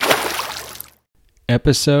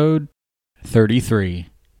Episode 33.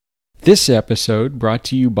 This episode brought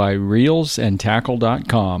to you by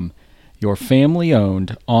ReelsandTackle.com, your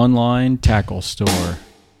family-owned online tackle store.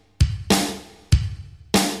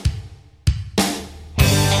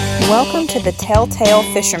 Welcome to the Telltale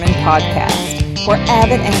Fisherman Podcast, where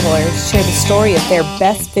avid anglers share the story of their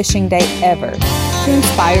best fishing day ever to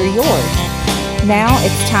inspire yours. Now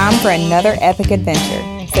it's time for another epic adventure.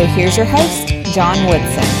 So here's your host, John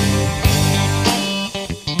Woodson.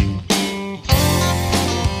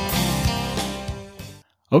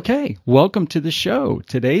 Okay, welcome to the show.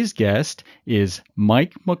 Today's guest is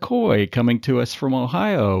Mike McCoy, coming to us from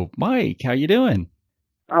Ohio. Mike, how you doing?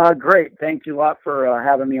 Great. Thank you a lot for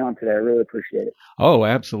having me on today. I really appreciate it. Oh,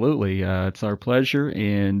 absolutely. It's our pleasure,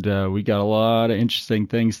 and we got a lot of interesting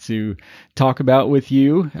things to talk about with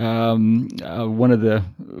you. One of the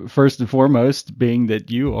first and foremost being that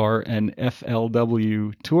you are an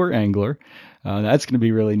FLW tour angler. That's going to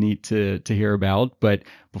be really neat to hear about. But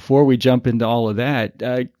before we jump into all of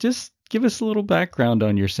that, just give us a little background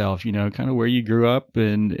on yourself, kind of where you grew up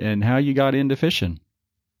and how you got into fishing.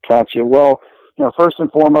 Gotcha. Well, first and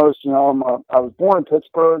foremost, I was born in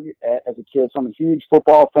Pittsburgh as a kid, so I'm a huge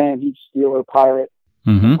football fan, huge Steeler, Pirate,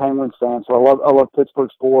 Penguins fan. So I love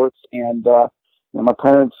Pittsburgh sports. And, my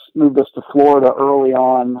parents moved us to Florida early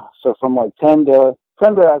on. So from like 10 to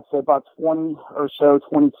I'd say about 20 or so,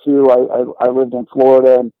 22, I lived in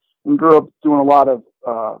Florida and grew up doing a lot of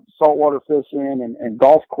saltwater fishing and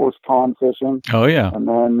golf course pond fishing. Oh, yeah. And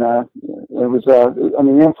then it was,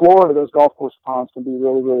 in Florida, those golf course ponds can be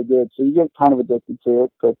really, really good. So you get kind of addicted to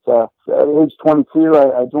it. But at age 22,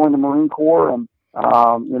 I joined the Marine Corps and,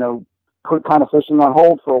 put kind of fishing on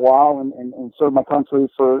hold for a while and served my country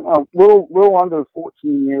for a little under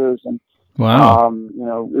 14 years. And wow.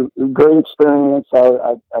 It was a great experience.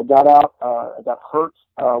 I got out, I got hurt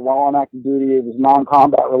while on active duty. It was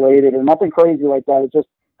non-combat related and nothing crazy like that. It's just,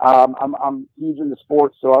 I'm huge into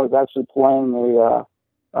sports, so I was actually playing a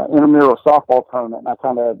intramural softball tournament, and I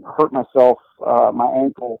kind of hurt myself, my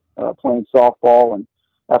ankle, playing softball. And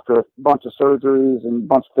after a bunch of surgeries and a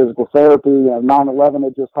bunch of physical therapy, 9/11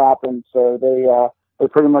 had just happened, so they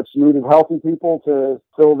pretty much needed healthy people to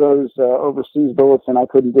fill those overseas billets, and I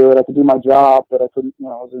couldn't do it. I could do my job, but I couldn't, I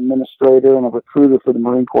was an administrator and a recruiter for the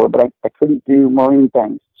Marine Corps, but I couldn't do Marine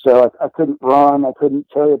things. So I couldn't run, I couldn't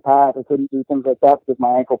carry a pack, I couldn't do things like that because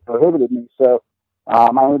my ankle prohibited me. So I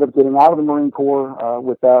ended up getting out of the Marine Corps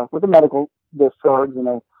with a medical discharge,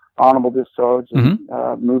 honorable discharge, and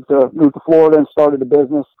moved to Florida and started a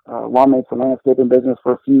business, lawn-made for landscaping business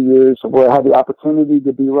for a few years, where I had the opportunity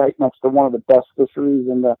to be right next to one of the best fisheries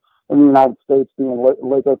in the United States, being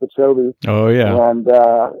Lake Okeechobee. Oh, yeah. And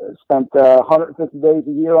spent 150 days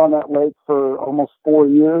a year on that lake for almost 4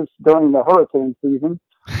 years during the hurricane season.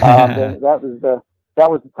 That was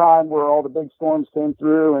the time where all the big storms came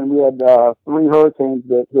through, and we had 3 hurricanes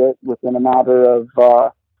that hit within a matter of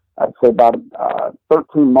I'd say about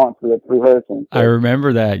 13 months. We had 3 hurricanes. I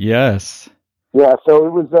remember that. Yes. Yeah. So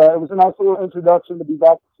it was a nice little introduction to be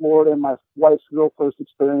back to Florida and my wife's real first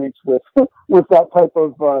experience with that type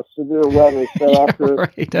of severe weather. So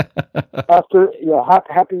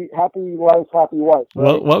happy life, happy wife. Right?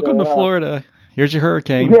 Well, welcome to Florida. Here's your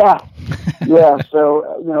hurricane. Yeah. Yeah. So,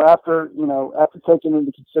 after taking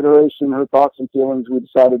into consideration her thoughts and feelings, we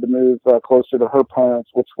decided to move closer to her parents,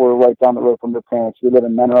 which were right down the road from her parents. We live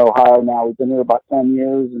in Mentor, Ohio now. We've been here about 10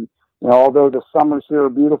 years. And, although the summers here are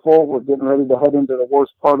beautiful, we're getting ready to head into the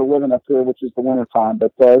worst part of living up here, which is the winter time.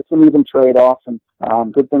 But it's an even trade-off. And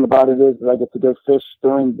good thing about it is that I get to go fish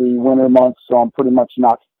during the winter months. So I'm pretty much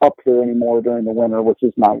not up here anymore during the winter, which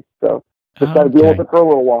is nice. So just got to deal with it for a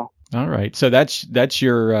little while. All right. So that's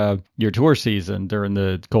your tour season during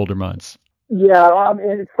the colder months. Yeah.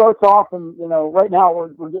 It starts off and, right now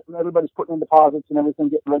we're getting, everybody's putting in deposits and everything,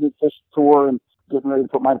 getting ready to fish the tour and getting ready to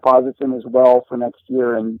put my deposits in as well for next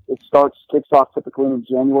year. And it kicks off typically in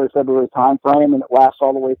January, February timeframe, and it lasts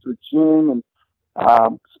all the way through June. And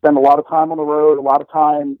spend a lot of time on the road, a lot of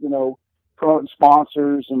time, promoting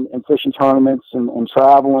sponsors and fishing tournaments and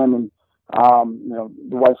traveling. And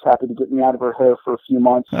the wife's happy to get me out of her hair for a few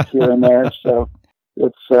months here and there. So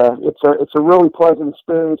it's a really pleasant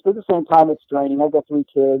experience, but at the same time, it's draining. I've got 3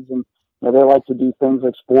 kids and they like to do things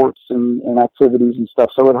like sports and activities and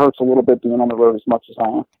stuff. So it hurts a little bit being on the road as much as I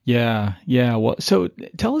am. Yeah. Yeah. Well, so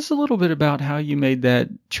tell us a little bit about how you made that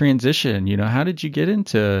transition. How did you get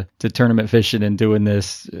into tournament fishing and doing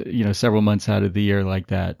this, several months out of the year like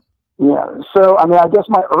that? Yeah. So, I guess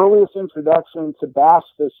my earliest introduction to bass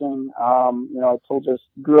fishing, I told you I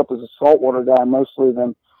grew up as a saltwater guy mostly,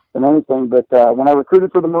 then than anything. But when I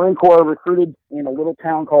recruited for the Marine Corps, I recruited in a little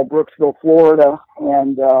town called Brooksville, Florida,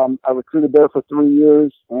 and I recruited there for 3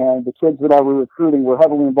 years. And the kids that I was recruiting were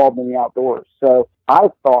heavily involved in the outdoors. So I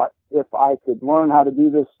thought if I could learn how to do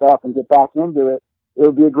this stuff and get back into it, it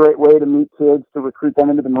would be a great way to meet kids, to recruit them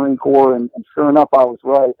into the Marine Corps. And sure enough, I was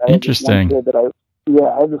right. Interesting.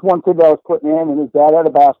 I had this one kid that I was putting in, and his dad had a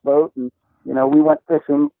bass boat, and we went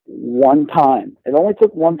fishing one time. It only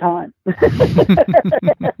took one time.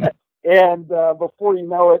 And before you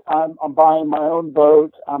know it, I'm buying my own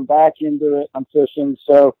boat. I'm back into it. I'm fishing.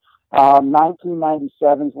 So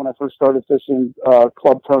 1997 is when I first started fishing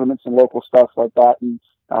club tournaments and local stuff like that, and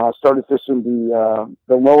started fishing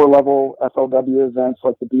the lower level FLW events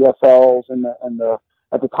like the BFLs and the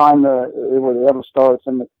at the time they were the Ever Starts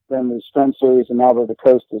and then the Strength Series, and now they're the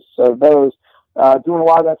Costas. So those. Doing a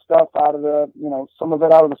lot of that stuff out of the, some of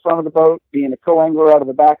it out of the front of the boat, being a co-angler out of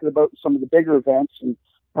the back of the boat, some of the bigger events. And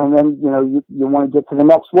then, you want to get to the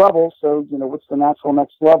next level. So, what's the natural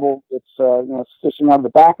next level? It's, fishing out of the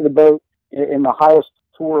back of the boat in the highest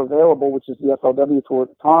tour available, which is the FLW tour at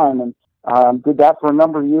the time. And, did that for a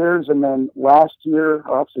number of years. And then last year,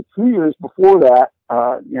 or actually 2 years before that,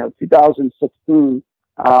 2016,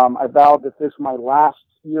 I vowed that this was my last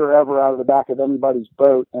year ever out of the back of anybody's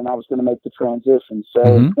boat, and I was going to make the transition. So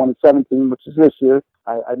in 2017, which is this year,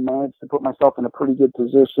 I managed to put myself in a pretty good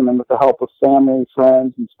position, and with the help of family,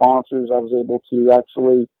 friends, and sponsors, I was able to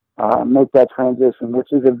actually make that transition,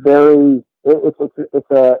 which is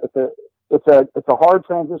it's a hard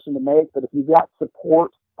transition to make, but if you've got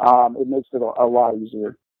support, it makes it a lot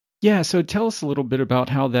easier. Yeah, so tell us a little bit about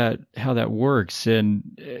how that works, and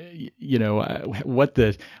what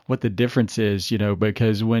the difference is,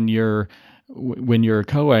 because when you're a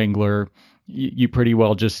co-angler, you pretty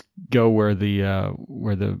well just go where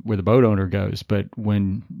the boat owner goes. But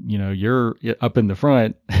when you're up in the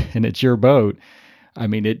front and it's your boat, I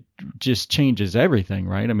mean, it just changes everything,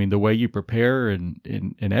 right? I mean, the way you prepare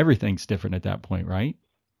and everything's different at that point, right?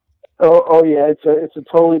 Oh yeah, it's a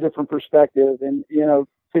totally different perspective, and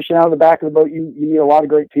fishing out of the back of the boat, you meet a lot of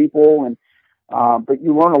great people, and but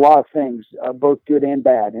you learn a lot of things, both good and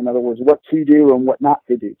bad. In other words, what to do and what not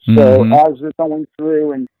to do. So as you're going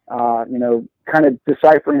through and kind of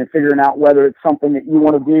deciphering and figuring out whether it's something that you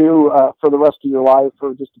want to do for the rest of your life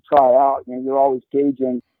or just to try out, you're always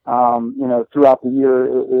gauging, throughout the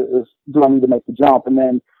year, is do I need to make the jump? And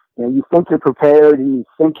then you think you're prepared and you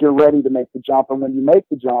think you're ready to make the jump. And when you make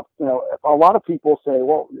the jump, a lot of people say,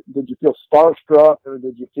 well, did you feel starstruck, or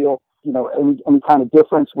did you feel, any kind of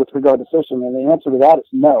difference with regard to fishing? And the answer to that is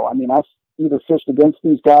no. I mean, I've either fished against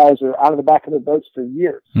these guys or out of the back of their boats for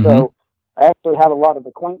years. So I actually had a lot of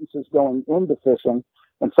acquaintances going into fishing,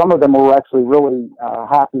 and some of them were actually really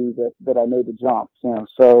happy that I made the jump.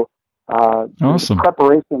 So awesome.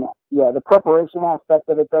 The preparation aspect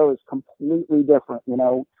of it, though, is completely different.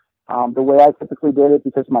 The way I typically did it,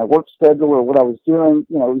 because of my work schedule or what I was doing,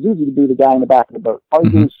 it was easy to be the guy in the back of the boat. All you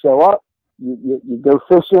do is show up, you go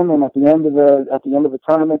fishing, and at the end of the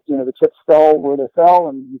tournament, the chips fell where they fell,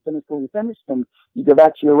 and you finished where you finished, and you go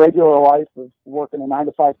back to your regular life of working a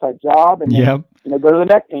 9-to-5 type job, and then, go to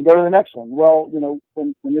the next one. Well,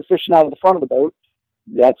 when you're fishing out of the front of the boat,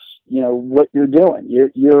 that's what you're doing.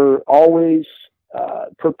 You're always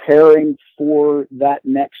preparing for that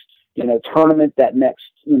next tournament, that next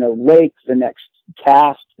lake, the next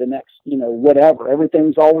cast, the next whatever.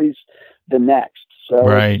 Everything's always the next. So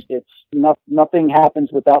right. It's nothing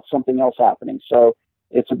happens without something else happening. So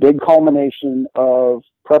it's a big culmination of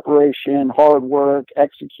preparation, hard work,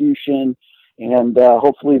 execution, and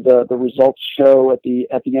hopefully the results show at the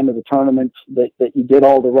end of the tournament that you did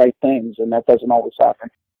all the right things, and that doesn't always happen.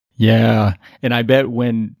 Yeah, and I bet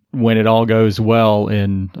when it all goes well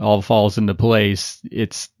and all falls into place,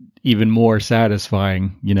 it's even more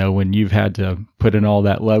satisfying, when you've had to put in all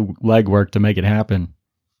that legwork to make it happen.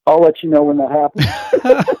 I'll let you know when that happens.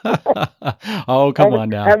 Oh, come on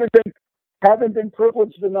now. Haven't been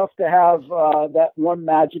privileged enough to have that one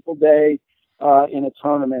magical day in a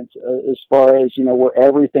tournament, as far as, where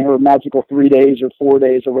everything, or magical 3 days or 4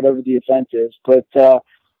 days or whatever the event is. But,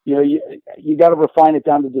 you got to refine it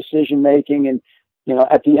down to decision making. And,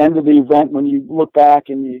 at the end of the event, when you look back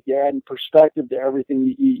and you add in perspective to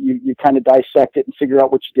everything, you kind of dissect it and figure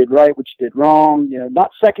out what you did right, what you did wrong, not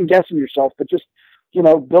second guessing yourself, but just,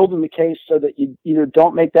 building the case so that you either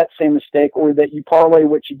don't make that same mistake, or that you parlay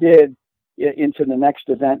what you did into the next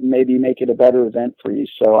event and maybe make it a better event for you.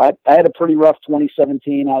 So I had a pretty rough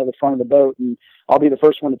 2017 out of the front of the boat, and I'll be the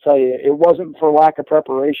first one to tell you, it wasn't for lack of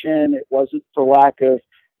preparation. It wasn't for lack of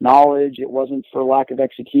knowledge. It wasn't for lack of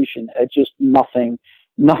execution. It just nothing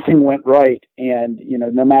nothing went right. And,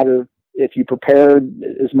 no matter if you prepared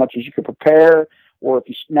as much as you could prepare, or if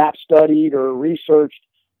you snap studied or researched,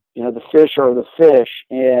 the fish are the fish.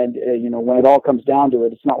 And, when it all comes down to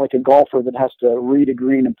it, it's not like a golfer that has to read a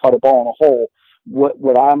green and putt a ball in a hole.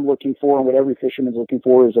 What I'm looking for, and what every fisherman's looking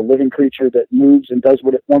for, is a living creature that moves and does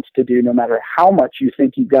what it wants to do, no matter how much you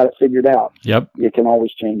think you've got it figured out. Yep. It can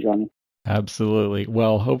always change on you. Absolutely.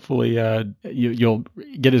 Well, hopefully you'll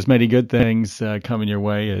get as many good things coming your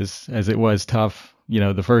way as it was tough,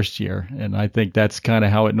 the first year. And I think that's kind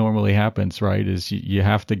of how it normally happens, right? Is you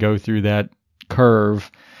have to go through that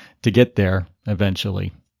curve to get there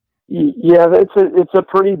eventually. Yeah, it's a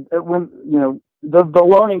pretty, the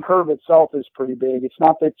learning curve itself is pretty big. It's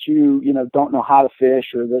not that you don't know how to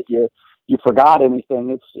fish, or that you forgot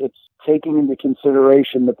anything. It's taking into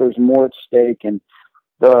consideration that there's more at stake, and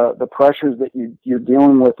the pressures that you're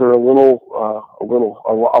dealing with are a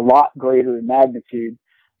lot greater in magnitude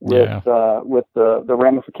with the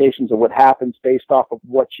ramifications of what happens based off of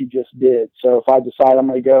what you just did. So if I decide I'm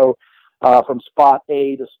going to go from spot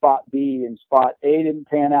A to spot B, and spot A didn't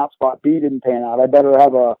pan out, spot B didn't pan out, I better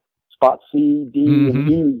have a spot C, D, and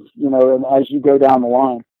E, and as you go down the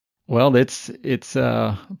line. Well, it's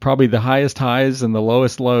probably the highest highs and the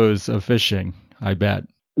lowest lows of fishing, I bet.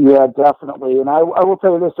 Yeah, definitely. And I will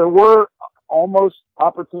tell you this: there were almost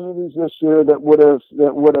opportunities this year that would have,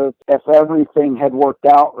 if everything had worked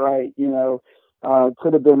out right,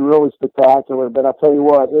 could have been really spectacular. But I'll tell you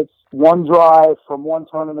what, it's one drive from one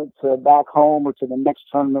tournament to back home or to the next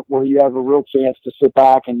tournament where you have a real chance to sit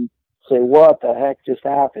back and say, what the heck just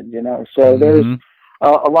happened, So there's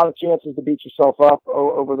a lot of chances to beat yourself up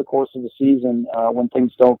over the course of the season when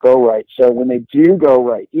things don't go right. So when they do go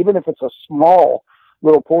right, even if it's a small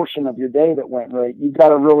little portion of your day that went right, you've got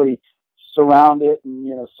to really surround it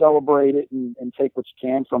and, celebrate it and take what you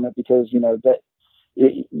can from it, because, you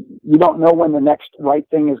don't know when the next right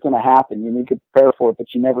thing is going to happen. You need to prepare for it,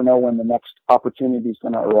 but you never know when the next opportunity is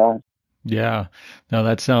going to arrive. Yeah. Now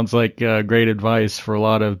that sounds like great advice for a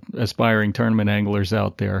lot of aspiring tournament anglers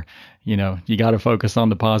out there. You got to focus on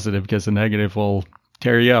the positive, because the negative will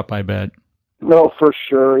tear you up, I bet. No, for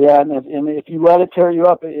sure. Yeah. And if you let it tear you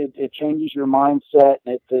up, it changes your mindset.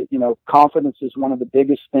 Confidence is one of the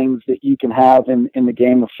biggest things that you can have in the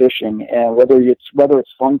game of fishing. And whether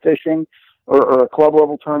it's fun fishing or a club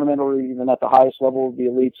level tournament, or even at the highest level of the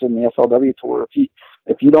elites in the FLW tour,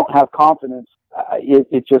 if you don't have confidence,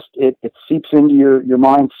 it seeps into your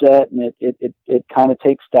mindset, and it kind of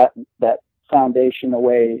takes that foundation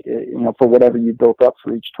away, for whatever you built up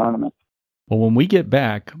for each tournament. Well, when we get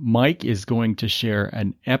back, Mike is going to share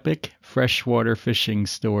an epic freshwater fishing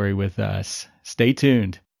story with us. Stay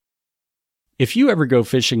tuned. If you ever go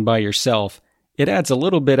fishing by yourself, it adds a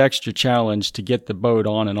little bit extra challenge to get the boat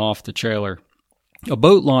on and off the trailer. A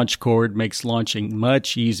boat launch cord makes launching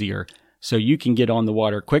much easier, so you can get on the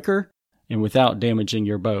water quicker and without damaging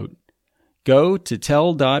your boat. Go to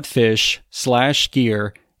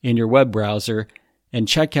tell.fish/gear in your web browser and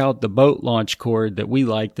check out the boat launch cord that we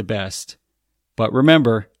like the best. But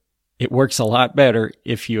remember, it works a lot better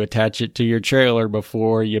if you attach it to your trailer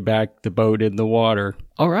before you back the boat in the water.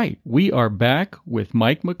 All right, we are back with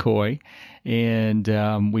Mike McCoy, and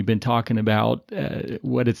we've been talking about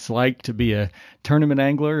what it's like to be a tournament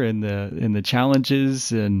angler and the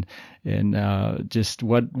challenges and just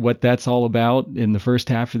what that's all about in the first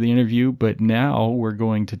half of the interview. But now we're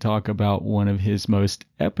going to talk about one of his most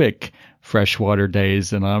epic freshwater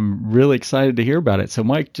days, and I'm really excited to hear about it. So,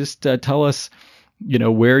 Mike, just tell us,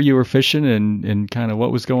 where you were fishing and kind of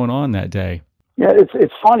what was going on that day. Yeah,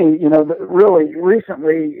 it's funny, really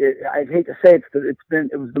recently, I hate to say it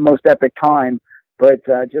was the most epic time, but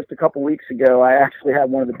just a couple weeks ago, I actually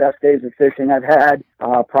had one of the best days of fishing I've had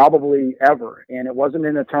probably ever. And it wasn't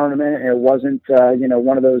in a tournament. It wasn't,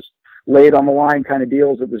 one of those laid on the line kind of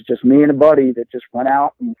deals. It was just me and a buddy that just went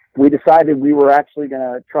out, and we decided we were actually going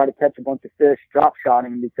to try to catch a bunch of fish drop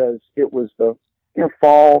shotting, because it was the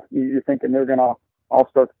fall. You're thinking they're going to all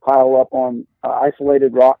start to pile up on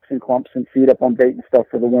isolated rocks and clumps and feed up on bait and stuff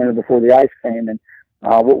for the winter before the ice came. And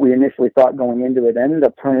what we initially thought going into it ended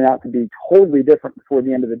up turning out to be totally different before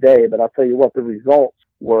the end of the day. But I'll tell you what, the results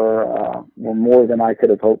were more than I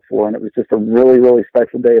could have hoped for. And it was just a really, really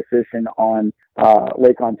special day of fishing on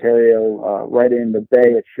Lake Ontario, right in the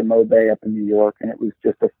bay at Chameau Bay up in New York. And it was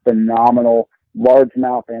just a phenomenal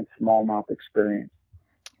largemouth and smallmouth experience.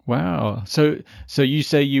 Wow. So you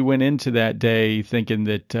say you went into that day thinking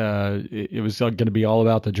that it was going to be all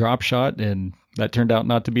about the drop shot, and that turned out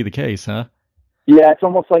not to be the case, huh? Yeah, it's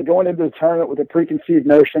almost like going into the tournament with a preconceived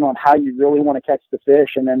notion on how you really want to catch the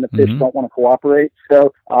fish, and then the fish don't want to cooperate.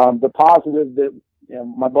 So the positive that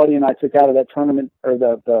my buddy and I took out of that tournament, or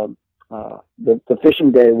the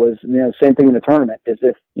fishing day was, same thing in the tournament. Is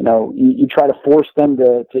if, you try to force them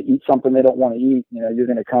to eat something they don't want to eat, you're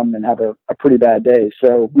going to come and have a pretty bad day.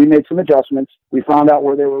 So we made some adjustments. We found out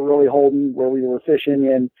where they were really holding, where we were fishing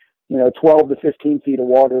in, 12 to 15 feet of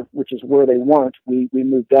water, which is where they weren't. We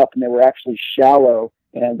moved up, and they were actually shallow.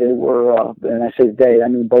 And they were, and I say they, I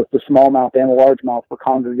mean both the smallmouth and the largemouth were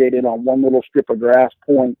congregated on one little strip of grass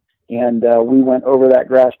point. And we went over that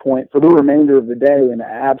grass point for the remainder of the day, and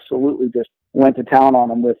absolutely just went to town on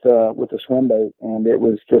them with a swim bait. And it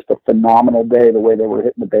was just a phenomenal day. The way they were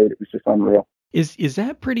hitting the bait, it was just unreal. Is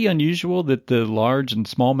that pretty unusual that the large and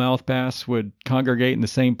smallmouth bass would congregate in the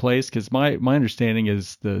same place? Because my understanding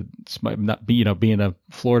is being a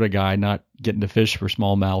Florida guy, not getting to fish for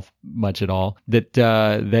smallmouth much at all, that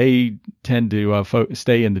they tend to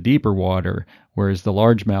stay in the deeper water, whereas the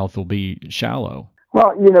largemouth will be shallow.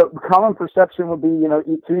 Well, common perception would be,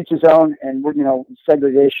 to each his own, and we're,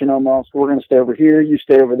 segregation almost. We're going to stay over here, you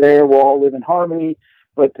stay over there. We'll all live in harmony.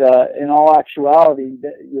 But in all actuality,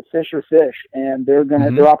 the fish are fish, and they're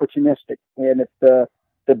they're opportunistic. And if the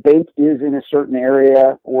bait is in a certain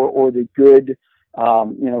area, or the good,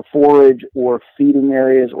 forage or feeding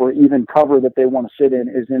areas, or even cover that they want to sit in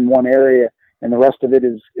is in one area, and the rest of it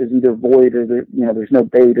is either void, or there's no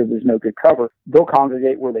bait, or there's no good cover, they'll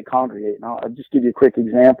congregate where they congregate. And I'll just give you a quick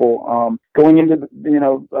example. Going into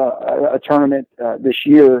a tournament this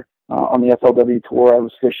year on the FLW tour, I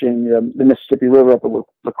was fishing the Mississippi River up at La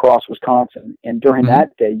Crosse, Wisconsin, and during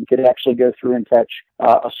that day, you could actually go through and catch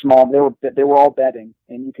a small. They were all bedding,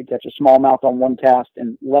 and you could catch a smallmouth on one cast,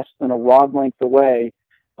 and less than a rod length away,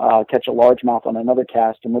 catch a largemouth on another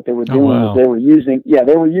cast. And what they were doing is they were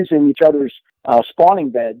using each other's spawning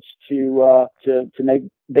beds to make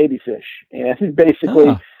baby fish. And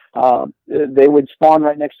basically, they would spawn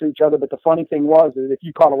right next to each other. But the funny thing was that if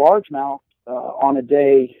you caught a largemouth on a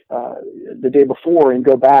day, the day before, and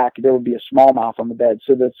go back, there would be a smallmouth on the bed.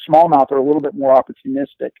 So the smallmouth are a little bit more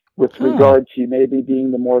opportunistic with regard to maybe being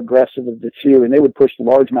the more aggressive of the two, and they would push the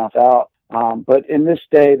largemouth out. But in this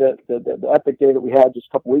day, the epic day that we had just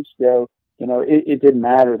a couple weeks ago, it didn't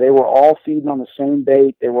matter. They were all feeding on the same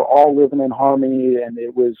bait. They were all living in harmony, and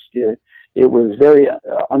it was very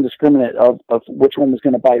undiscriminate of which one was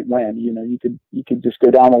going to bite when. You could just go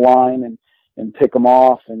down the line and pick them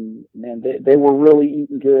off, and man, they were really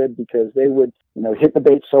eating good, because they would hit the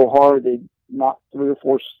bait so hard they'd knock 3 or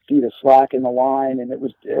 4 feet of slack in the line, and it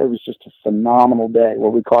was just a phenomenal day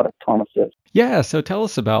where we caught a ton of fish. Yeah, so tell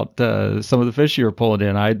us about some of the fish you were pulling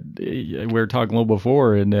in. We were talking a little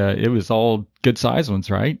before, and it was all good size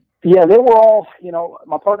ones, right? Yeah, they were all.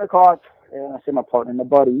 My partner caught, and I say my partner, my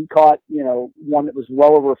buddy, he caught one that was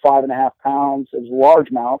well over 5.5 pounds. It was a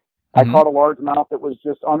largemouth. I caught a largemouth that was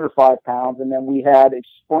just under 5 pounds, and then we had a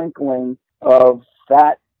sprinkling of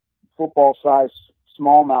fat football-sized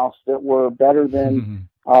smallmouths that were better than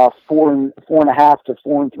 4.5 to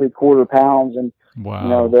 4 3/4 pounds. And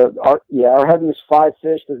wow, our heaviest 5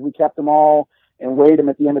 fish, because we kept them all and weighed them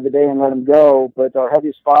at the end of the day and let them go. But our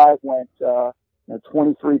heaviest 5 went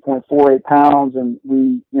 23.48 pounds, and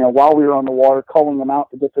we, while we were on the water culling them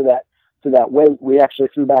out to get to that weight, we actually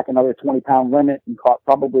threw back another 20-pound limit and caught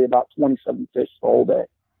probably about 27 fish the whole day.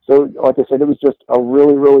 So, like I said, it was just a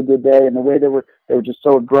really, really good day. And the way they were just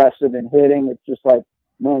so aggressive and hitting, it's just like,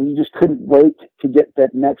 man, you just couldn't wait to get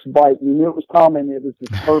that next bite. You knew it was coming. It was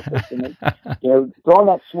just perfect. And throwing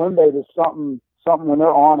that swim bait is something when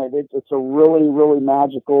they're on it. It's a really, really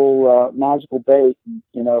magical bait.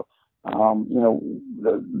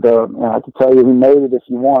 I could tell you who made it if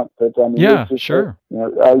you want, but I mean, yeah, sure.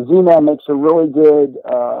 Z-Man makes a really good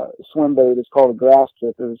swim bait. It's called a Grass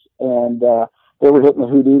Kickers, and they were hitting the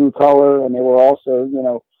Houdini color, and they were also,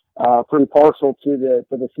 pretty partial to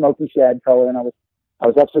the Smoky Shad color. And I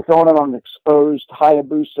was actually throwing it on exposed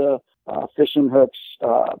Hayabusa fishing hooks.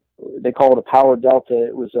 They call it a Power Delta.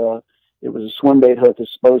 It was a swim bait hook,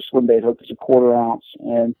 exposed swim bait hook. It's a 1/4 ounce,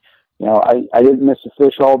 and I didn't miss a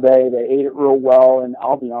fish all day. They ate it real well, and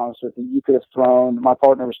I'll be honest with you, you could have thrown, my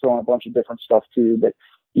partner was throwing a bunch of different stuff too, but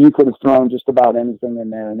you could have thrown just about anything in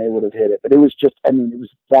there and they would have hit it. But it was just, it was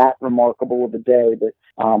that remarkable of a day. But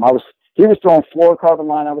he was throwing fluorocarbon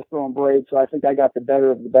line, I was throwing braid, so I think I got the better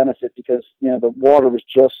of the benefit, because the water was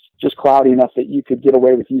just cloudy enough that you could get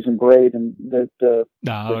away with using braid, and the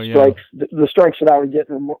strikes that I was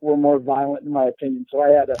getting were more violent in my opinion. So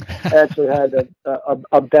I actually had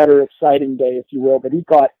a better, exciting day, if you will. But he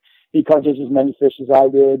caught just as many fish as I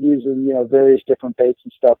did, using various different baits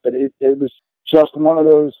and stuff. But it was just one of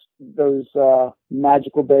those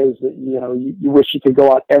magical days that you wish you could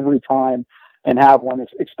go out every time. and have one,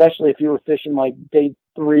 especially if you were fishing like day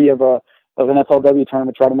 3 of an FLW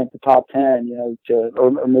tournament, try to make the top 10,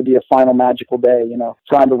 or maybe a final magical day,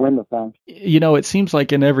 trying to win the thing. It seems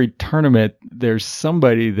like in every tournament, there's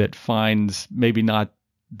somebody that finds maybe not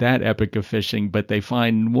that epic of fishing, but they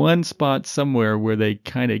find one spot somewhere where they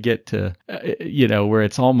kind of get to, where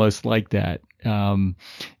it's almost like that. Do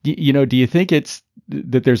you think it's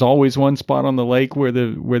that there's always one spot on the lake where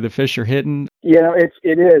the fish are hidden?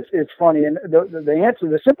 It is. It's funny. And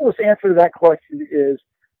the simplest answer to that question is,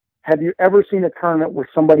 have you ever seen a tournament where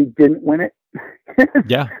somebody didn't win it?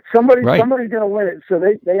 Yeah. Somebody's going to win it. So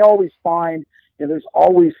they always find, there's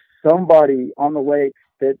always somebody on the lake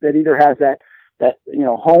that either has that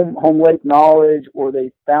home lake knowledge, or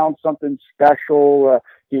they found something special.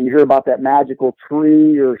 You hear about that magical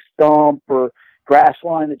tree or stump or grass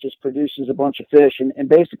line that just produces a bunch of fish. And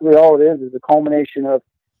basically all it is a culmination of,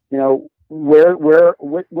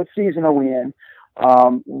 what season are we in?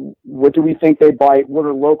 What do we think they bite? What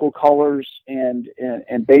are local colors and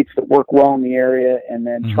baits that work well in the area? And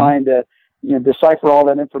then trying to, decipher all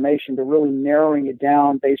that information to really narrowing it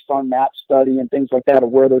down based on map study and things like that of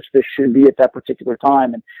where those fish should be at that particular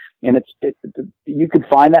time. And you could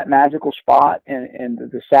find that magical spot. And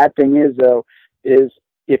the sad thing is, though, is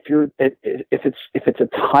if it's a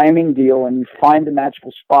timing deal and you find the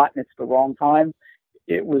magical spot and it's the wrong time,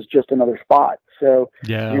 it was just another spot. So,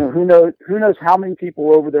 who knows how many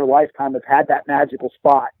people over their lifetime have had that magical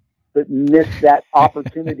spot, but missed that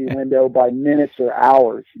opportunity window by minutes or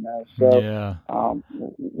hours, So, a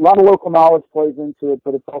lot of local knowledge plays into it,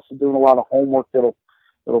 but it's also doing a lot of homework that'll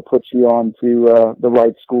put you onto the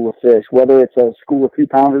right school of fish, whether it's a school of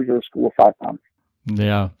 2-pounders or a school of 5-pounders.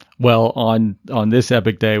 Yeah. Well, on this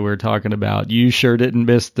epic day we're talking about, you sure didn't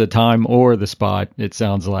miss the time or the spot, it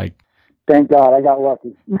sounds like. Thank God, I got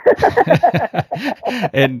lucky.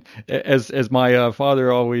 And as my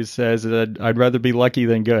father always says, I'd rather be lucky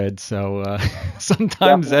than good. So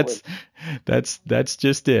sometimes that's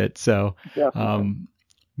just it. So,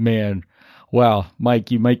 man, wow,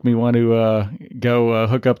 Mike, you make me want to go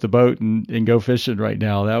hook up the boat and go fishing right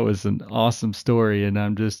now. That was an awesome story, and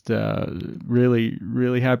I'm just really,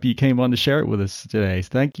 really happy you came on to share it with us today.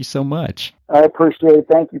 Thank you so much. I appreciate it.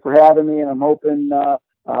 Thank you for having me, and I'm hoping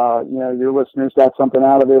your listeners got something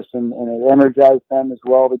out of this, and it energized them as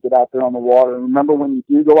well to get out there on the water. And remember, when you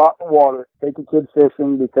do go out in the water, take a kid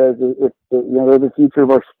fishing, because they're the future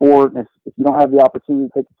of our sport. And if you don't have the opportunity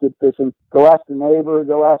to take a kid fishing, go ask your neighbor,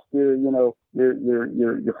 go ask your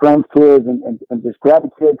friend's kids, and just grab a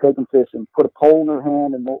kid, take them fishing, put a pole in their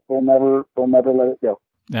hand, and they'll never let it go.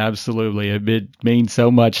 Absolutely, it means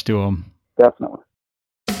so much to them. Definitely.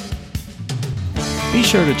 Be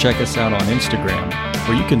sure to check us out on Instagram,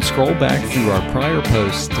 where you can scroll back through our prior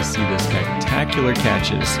posts to see the spectacular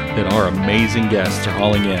catches that our amazing guests are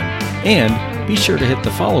hauling in. And be sure to hit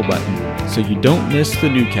the follow button so you don't miss the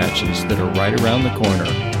new catches that are right around the corner.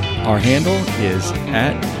 Our handle is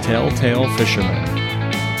 @TelltaleFisherman.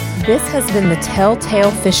 This has been the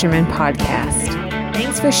Telltale Fisherman Podcast.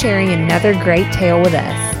 Thanks for sharing another great tale with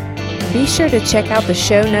us. Be sure to check out the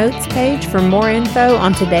show notes page for more info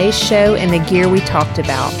on today's show and the gear we talked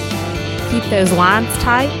about. Keep those lines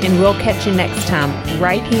tight, and we'll catch you next time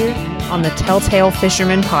right here on the Telltale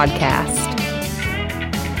Fisherman Podcast.